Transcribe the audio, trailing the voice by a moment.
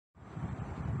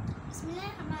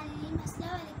Bismillahirrahmanirrahim.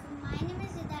 Assalamualaikum. My name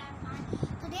is Zida Rahman.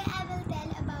 Today I will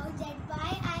tell about that why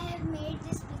I have made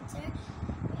this picture.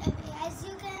 As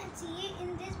you can see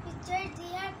in this picture,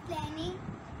 they are planning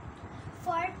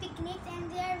for picnics and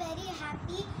they are very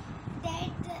happy that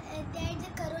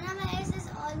the coronavirus is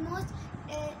almost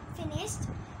finished.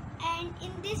 And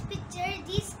in this picture,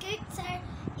 these kids are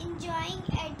enjoying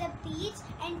at the beach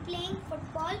and playing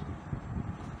football.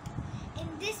 In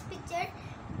this picture,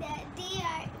 they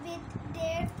are with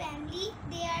their family.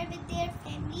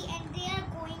 And they are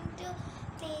going to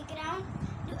playground.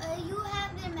 You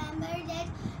have remembered that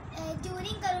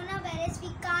during coronavirus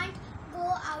we can't go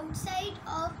outside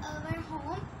of our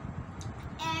home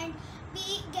and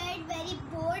we get very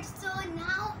bored. So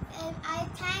now I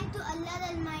thank to Allah the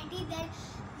Almighty that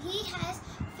He has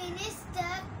finished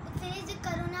the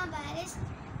coronavirus.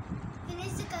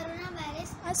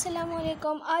 السلام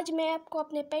علیکم. آج میں آپ کو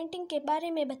اپنے painting کے بارے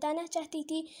میں بتانا چاہتی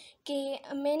تھی کہ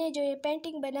میں نے جو یہ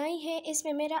پینٹنگ بنائی ہے اس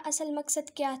میں میرا اصل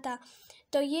مقصد کیا تھا.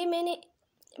 تو یہ میں نے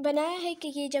بنایا ہے کہ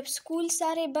یہ جب اسکول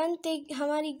سارے بند تھے،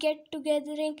 ہماری گیٹ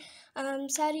ٹوگیدرنگ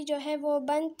ساری جو ہے وہ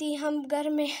بند تھی، ہم گھر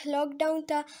میں لاک ڈاؤن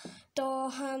تھا تو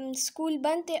ہم اسکول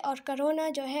بند تھے اور کرونا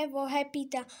جو ہے وہ ہیپی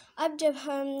تھا. اب جب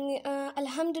ہم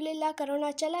الحمدللہ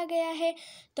کرونا چلا گیا ہے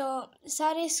تو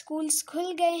سارے اسکولس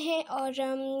کھل گئے ہیں اور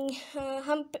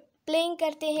ہم پلینگ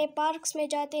کرتے ہیں، پارکس میں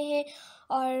جاتے ہیں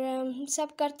اور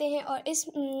سب کرتے ہیں. اور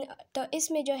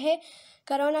اس میں جو ہے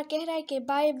کرونا کہہ رہا ہے کہ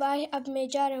بائے بائے، اب میں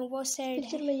جا رہا ہوں. وہ سیڈ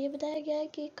پکچر میں یہ بتایا گیا ہے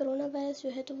کہ کرونا وائرس جو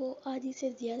ہے تو وہ آدھی سے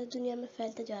زیادہ دنیا میں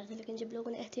پھیلتا جا رہا تھا، لیکن جب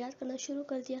لوگوں نے احتیاط کرنا شروع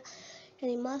کر دیا،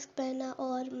 یعنی ماسک پہننا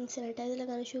اور سینیٹائزر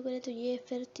لگانا شروع کرے، تو یہ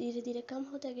پھر دھیرے دھیرے کم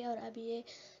ہوتا گیا اور اب یہ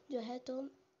جو ہے تو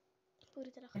پوری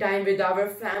طرح time with our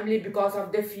family because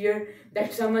of the fear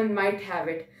that someone might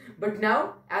have it. But now,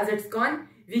 as it's gone,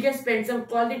 we can spend some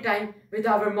quality time with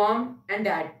our mom and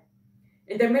dad.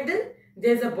 In the middle,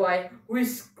 there's a boy who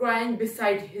is crying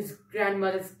beside his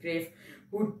grandmother's grave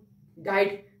who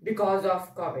died because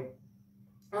of COVID.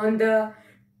 On the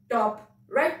top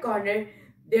right corner,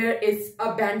 there is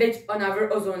a bandage on our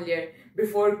ozone layer.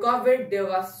 Before COVID, there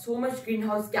was so much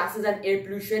greenhouse gases and air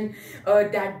pollution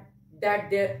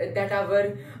that our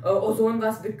ozone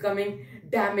was becoming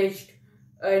damaged.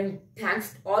 And thanks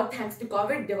to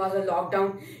COVID, there was a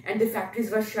lockdown and the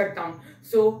factories were shut down.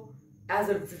 So as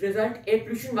a result, air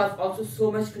pollution was also so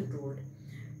much controlled.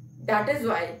 That is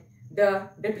why the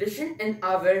depletion in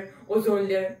our ozone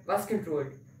layer was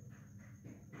controlled.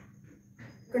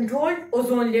 Controlled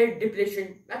ozone layer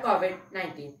depletion by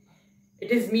COVID-19.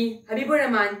 It is me, Habibur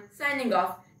Rahman, signing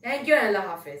off. Thank you and Allah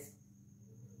Hafiz.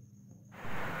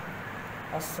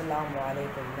 السلام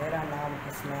علیکم. میرا نام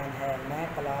حسنین ہے. میں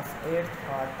class 8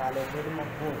 کا طالب علم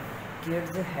ہوں.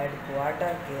 کڈز ہیڈ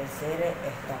کوارٹر کے زیر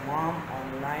اہتمام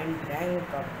آن لائن ڈرائنگ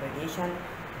کمپٹیشن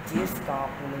جس کا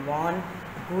عنوان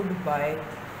گڈ بائی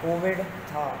کووڈ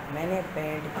تھا، میں نے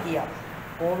پینٹ کیا.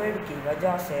 کووڈ کی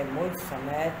وجہ سے مجھ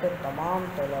سمیت تمام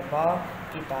طلباء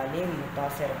کی تعلیم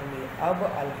متاثر ہوئی. اب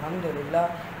الحمدللہ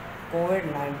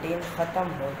کووڈ-19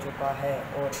 ختم ہو چکا ہے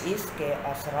اور اس کے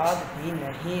اثرات بھی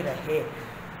نہیں رہے.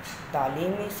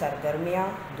 تعلیمی سرگرمیاں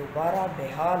دوبارہ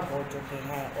بحال ہو چکی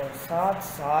ہیں اور ساتھ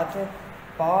ساتھ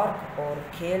پارک اور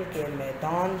کھیل کے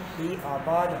میدان بھی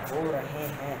آباد ہو رہے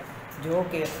ہیں، جو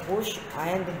کہ خوش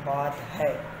آئند بات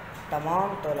ہے.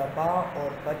 تمام طلباء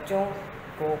اور بچوں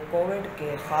کو کووڈ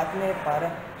کے خاتمے پر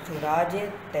خراج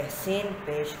تحسین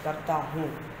پیش کرتا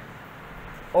ہوں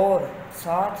اور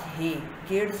ساتھ ہی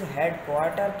کڈز ہیڈ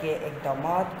کوارٹر کے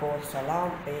اقدامات کو سلام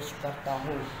پیش کرتا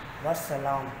ہوں.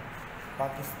 والسلام.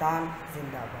 پاکستان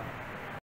زندہ باد.